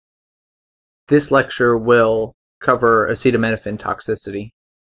This lecture will cover acetaminophen toxicity.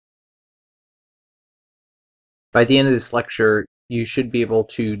 By the end of this lecture, you should be able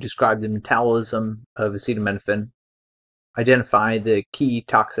to describe the metabolism of acetaminophen, identify the key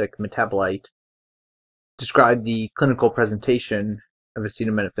toxic metabolite, describe the clinical presentation of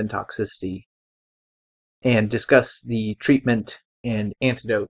acetaminophen toxicity, and discuss the treatment and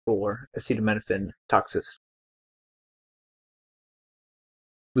antidote for acetaminophen toxicity.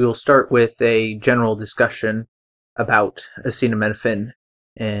 We will start with a general discussion about acetaminophen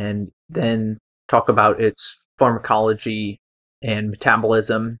and then talk about its pharmacology and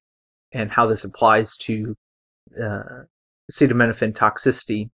metabolism and how this applies to acetaminophen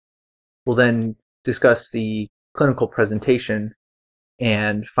toxicity. We'll then discuss the clinical presentation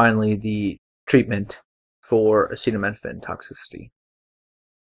and finally the treatment for acetaminophen toxicity.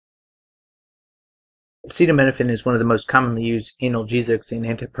 Acetaminophen is one of the most commonly used analgesics and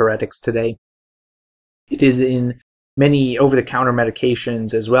antipyretics today. It is in many over-the-counter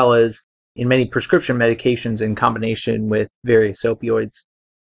medications as well as in many prescription medications in combination with various opioids.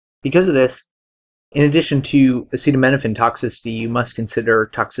 Because of this, in addition to acetaminophen toxicity, you must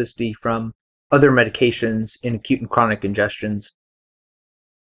consider toxicity from other medications in acute and chronic ingestions.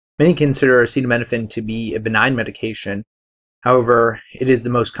 Many consider acetaminophen to be a benign medication. However, it is the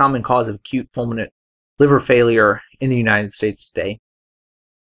most common cause of acute fulminant liver failure in the United States today.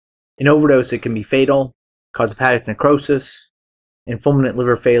 In overdose, it can be fatal, cause hepatic necrosis, and fulminant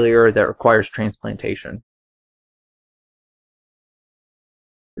liver failure that requires transplantation.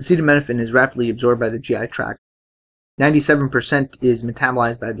 Acetaminophen is rapidly absorbed by the GI tract. 97% is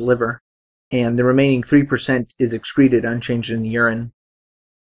metabolized by the liver, and the remaining 3% is excreted unchanged in the urine.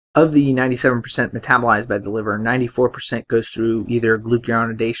 Of the 97% metabolized by the liver, 94% goes through either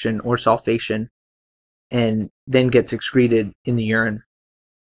glucuronidation or sulfation, and then gets excreted in the urine.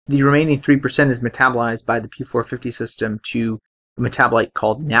 The remaining 3% is metabolized by the P450 system to a metabolite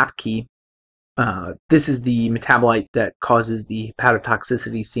called NAPK. This is the metabolite that causes the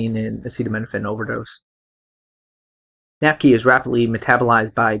hepatotoxicity seen in acetaminophen overdose. NAPK is rapidly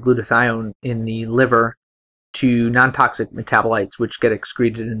metabolized by glutathione in the liver to non-toxic metabolites which get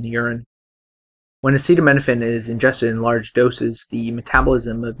excreted in the urine. When acetaminophen is ingested in large doses, the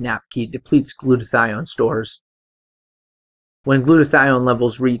metabolism of NAPK depletes glutathione stores. When glutathione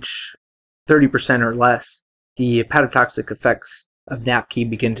levels reach 30% or less, the hepatotoxic effects of NAPK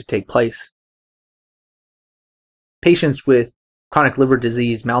begin to take place. Patients with chronic liver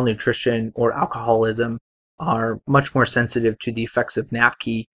disease, malnutrition, or alcoholism are much more sensitive to the effects of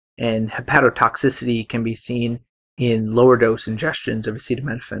NAPK, and hepatotoxicity can be seen in lower dose ingestions of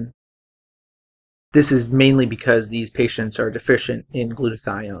acetaminophen. This is mainly because these patients are deficient in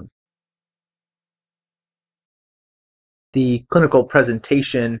glutathione. The clinical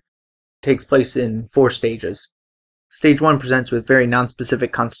presentation takes place in 4 stages. Stage 1 presents with very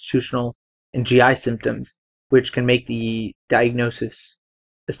nonspecific constitutional and GI symptoms, which can make the diagnosis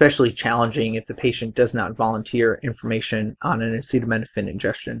especially challenging if the patient does not volunteer information on an acetaminophen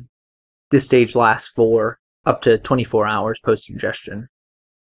ingestion. This stage lasts for up to 24 hours post-ingestion.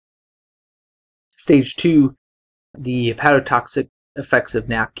 Stage 2, the hepatotoxic effects of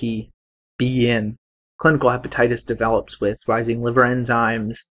NAPK begin. Clinical hepatitis develops with rising liver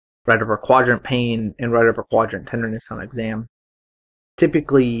enzymes, right upper quadrant pain, and right upper quadrant tenderness on exam.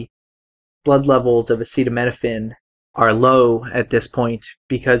 Typically, blood levels of acetaminophen are low at this point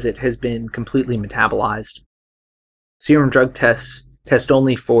because it has been completely metabolized. Serum drug tests test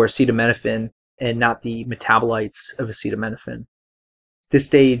only for acetaminophen and not the metabolites of acetaminophen. This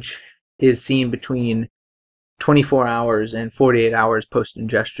stage is seen between 24 hours and 48 hours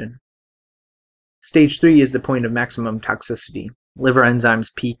post-ingestion. Stage 3 is the point of maximum toxicity. Liver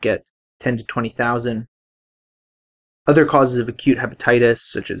enzymes peak at 10 to 20,000. Other causes of acute hepatitis,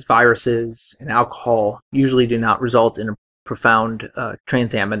 such as viruses and alcohol, usually do not result in a profound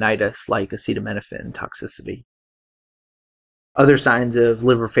transaminitis like acetaminophen toxicity. Other signs of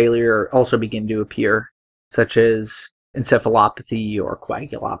liver failure also begin to appear, such as encephalopathy or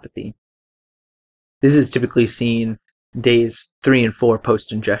coagulopathy. This is typically seen days 3 and 4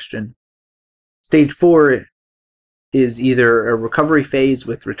 post-ingestion. Stage 4 is either a recovery phase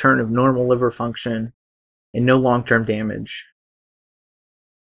with return of normal liver function and no long-term damage,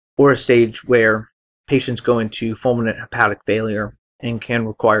 or a stage where patients go into fulminant hepatic failure and can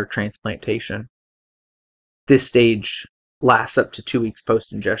require transplantation. This stage lasts up to 2 weeks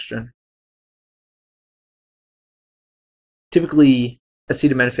post-ingestion. Typically,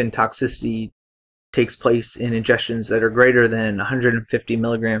 acetaminophen toxicity takes place in ingestions that are greater than 150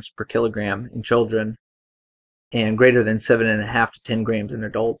 milligrams per kilogram in children and greater than 7.5 to 10 grams in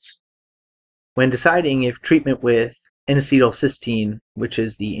adults. When deciding if treatment with N-acetylcysteine, which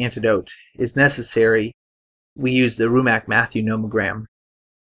is the antidote, is necessary, we use the Rumack-Matthew nomogram.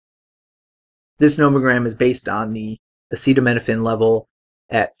 This nomogram is based on the acetaminophen level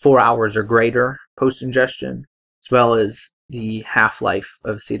at 4 hours or greater post-ingestion, as well as the half-life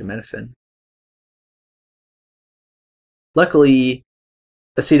of acetaminophen. Luckily,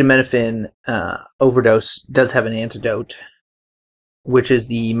 acetaminophen overdose does have an antidote, which is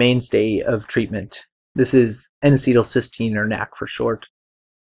the mainstay of treatment. This is N-acetylcysteine, or NAC for short.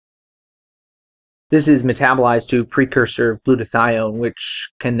 This is metabolized to a precursor of glutathione, which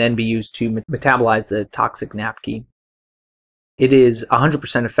can then be used to metabolize the toxic NAPK. It is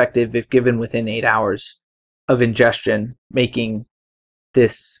 100% effective if given within 8 hours of ingestion, making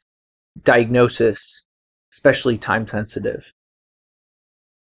this diagnosis especially time sensitive.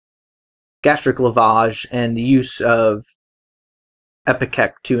 Gastric lavage and the use of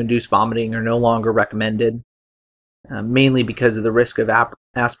Epicac to induce vomiting are no longer recommended, mainly because of the risk of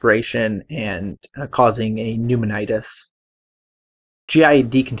aspiration and causing a pneumonitis. GI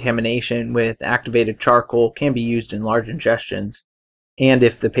decontamination with activated charcoal can be used in large ingestions, and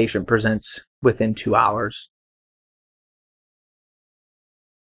if the patient presents within 2 hours.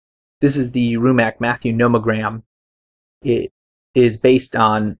 This is the Rumack-Matthew nomogram. It is based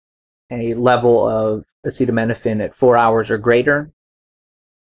on a level of acetaminophen at 4 hours or greater,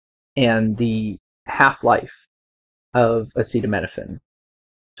 and the half-life of acetaminophen.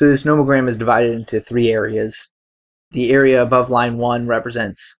 So this nomogram is divided into 3 areas. The area above line 1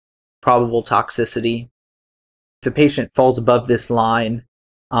 represents probable toxicity. If the patient falls above this line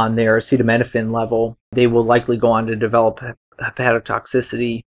on their acetaminophen level, they will likely go on to develop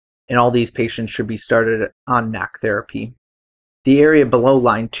hepatotoxicity, and all these patients should be started on NAC therapy. The area below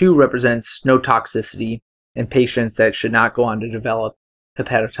line 2 represents no toxicity and patients that should not go on to develop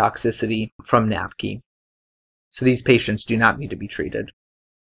hepatotoxicity from NAPK. So these patients do not need to be treated.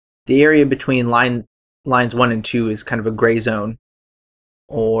 The area between lines 1 and 2 is kind of a gray zone,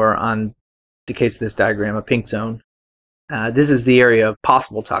 or on the case of this diagram, a pink zone. This is the area of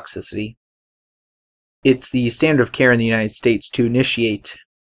possible toxicity. It's the standard of care in the United States to initiate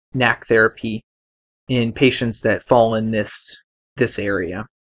NAC therapy in patients that fall in this area,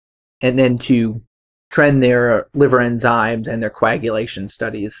 and then to trend their liver enzymes and their coagulation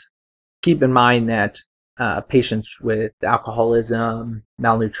studies. Keep in mind that patients with alcoholism,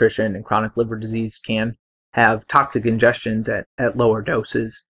 malnutrition, and chronic liver disease can have toxic ingestions at lower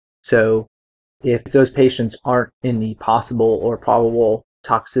doses. So if those patients aren't in the possible or probable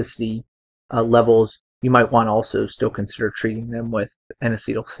toxicity levels, you might want to also still consider treating them with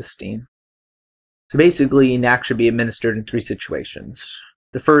N-acetylcysteine. So basically, NAC should be administered in 3 situations.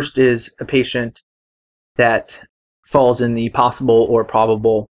 The first is a patient that falls in the possible or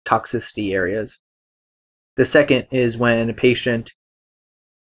probable toxicity areas. The second is when a patient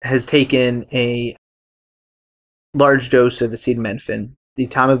has taken a large dose of acetaminophen. The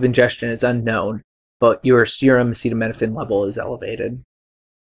time of ingestion is unknown, but your serum acetaminophen level is elevated.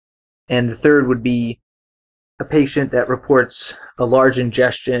 And the third would be a patient that reports a large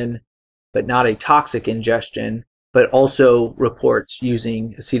ingestion, but not a toxic ingestion, but also reports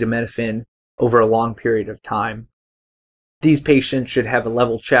using acetaminophen over a long period of time. These patients should have a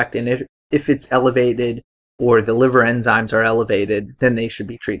level checked, and if it's elevated or the liver enzymes are elevated, then they should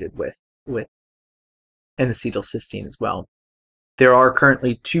be treated with N-acetylcysteine as well. There are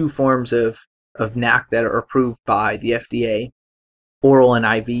currently 2 forms of NAC that are approved by the FDA, oral and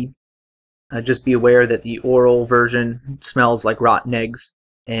IV. Just be aware that the oral version smells like rotten eggs,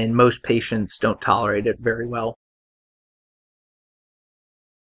 and most patients don't tolerate it very well.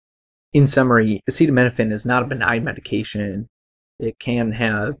 In summary, acetaminophen is not a benign medication. It can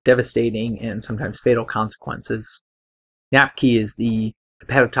have devastating and sometimes fatal consequences. NAPK is the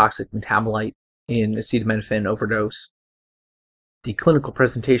hepatotoxic metabolite in acetaminophen overdose. The clinical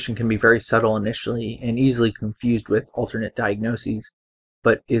presentation can be very subtle initially and easily confused with alternate diagnoses,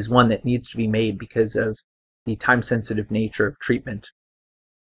 but is one that needs to be made because of the time-sensitive nature of treatment.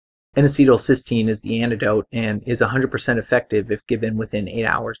 N-acetylcysteine is the antidote and is 100% effective if given within 8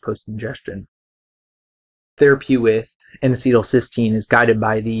 hours post-ingestion. Therapy with N-acetylcysteine is guided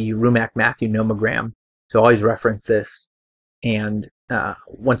by the Rumack-Matthew nomogram, so always reference this, and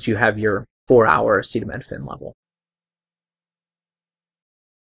once you have your 4-hour acetaminophen level.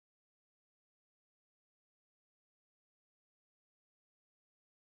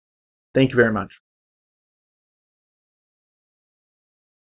 Thank you very much.